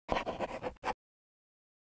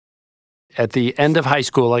At the end of high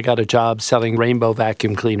school, I got a job selling rainbow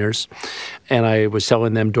vacuum cleaners, and I was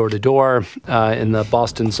selling them door to door in the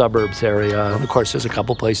Boston suburbs area. And of course, there's a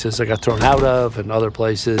couple places I got thrown out of and other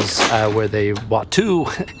places where they bought two.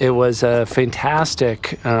 It was a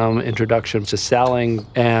fantastic introduction to selling,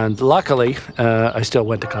 and luckily, I still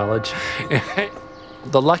went to college.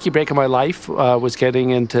 The lucky break of my life was getting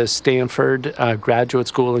into Stanford graduate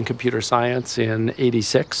school in computer science in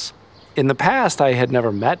 '86. In the past, I had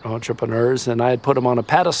never met entrepreneurs, and I had put them on a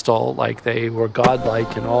pedestal like they were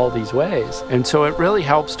godlike in all these ways. And so it really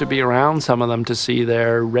helps to be around some of them to see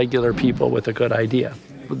they're regular people with a good idea.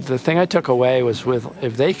 The thing I took away was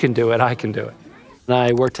if they can do it, I can do it. And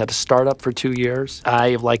I worked at a startup for 2 years.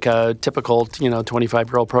 I, like a typical,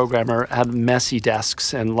 25-year-old programmer, had messy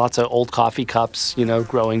desks and lots of old coffee cups,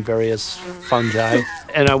 growing various fungi.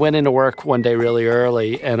 And I went into work one day really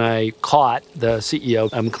early, and I caught the CEO.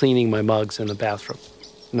 I'm cleaning my mugs in the bathroom.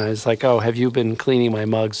 And I was like, "Oh, have you been cleaning my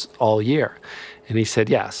mugs all year?" And he said,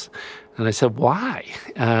 "Yes." And I said, "Why?"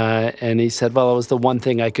 And he said, "Well, it was the one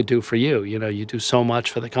thing I could do for you. You do so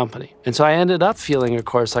much for the company." And so I ended up feeling, of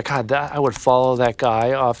course, like, God, I would follow that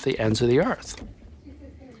guy off the ends of the earth.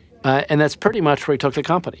 And that's pretty much where he took the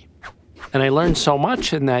company. And I learned so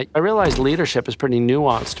much in that. I realized leadership is pretty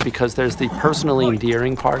nuanced because there's the personally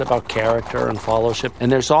endearing part about character and fellowship.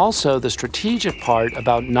 And there's also the strategic part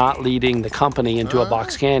about not leading the company into a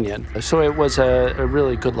box canyon. So it was a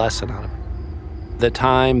really good lesson on it. The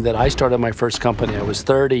time that I started my first company, I was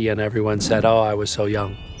 30, and everyone said, "Oh, I was so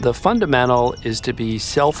young." The fundamental is to be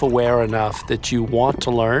self-aware enough that you want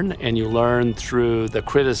to learn, and you learn through the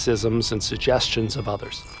criticisms and suggestions of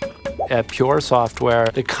others. At Pure Software,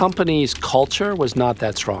 the company's culture was not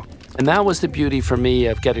that strong. And that was the beauty for me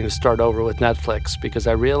of getting to start over with Netflix, because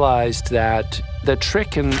I realized that the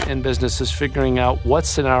trick in business is figuring out what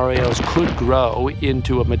scenarios could grow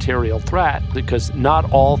into a material threat, because not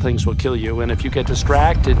all things will kill you. And if you get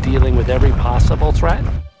distracted dealing with every possible threat,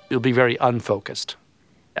 you'll be very unfocused.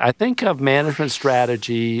 I think of management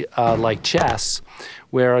strategy like chess,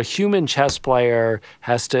 where a human chess player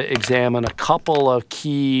has to examine a couple of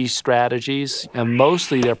key strategies, and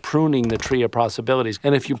mostly they're pruning the tree of possibilities.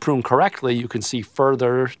 And if you prune correctly, you can see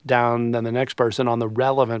further down than the next person on the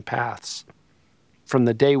relevant paths. From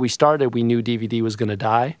the day we started, we knew DVD was going to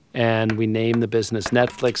die, and we named the business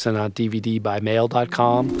Netflix and not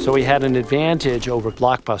DVDbymail.com. So we had an advantage over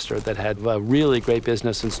Blockbuster that had a really great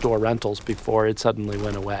business in store rentals before it suddenly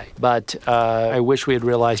went away. But I wish we had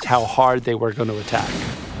realized how hard they were going to attack.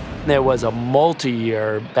 There was a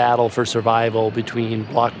multi-year battle for survival between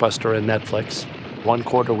Blockbuster and Netflix. One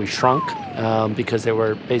quarter we shrunk because they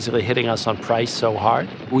were basically hitting us on price so hard.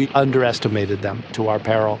 We underestimated them to our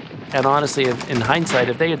peril. And honestly, in hindsight,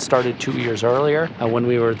 if they had started 2 years earlier, when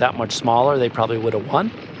we were that much smaller, they probably would have won.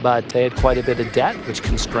 But they had quite a bit of debt, which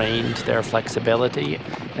constrained their flexibility,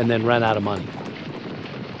 and then ran out of money.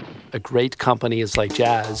 A great company is like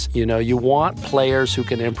jazz. You want players who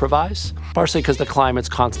can improvise, partially because the climate's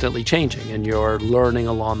constantly changing and you're learning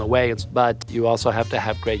along the way. But you also have to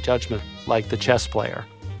have great judgment, like the chess player.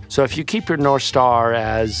 So if you keep your North Star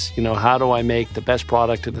as, how do I make the best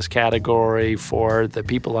product in this category for the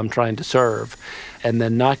people I'm trying to serve, and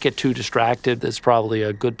then not get too distracted, that's probably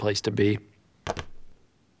a good place to be.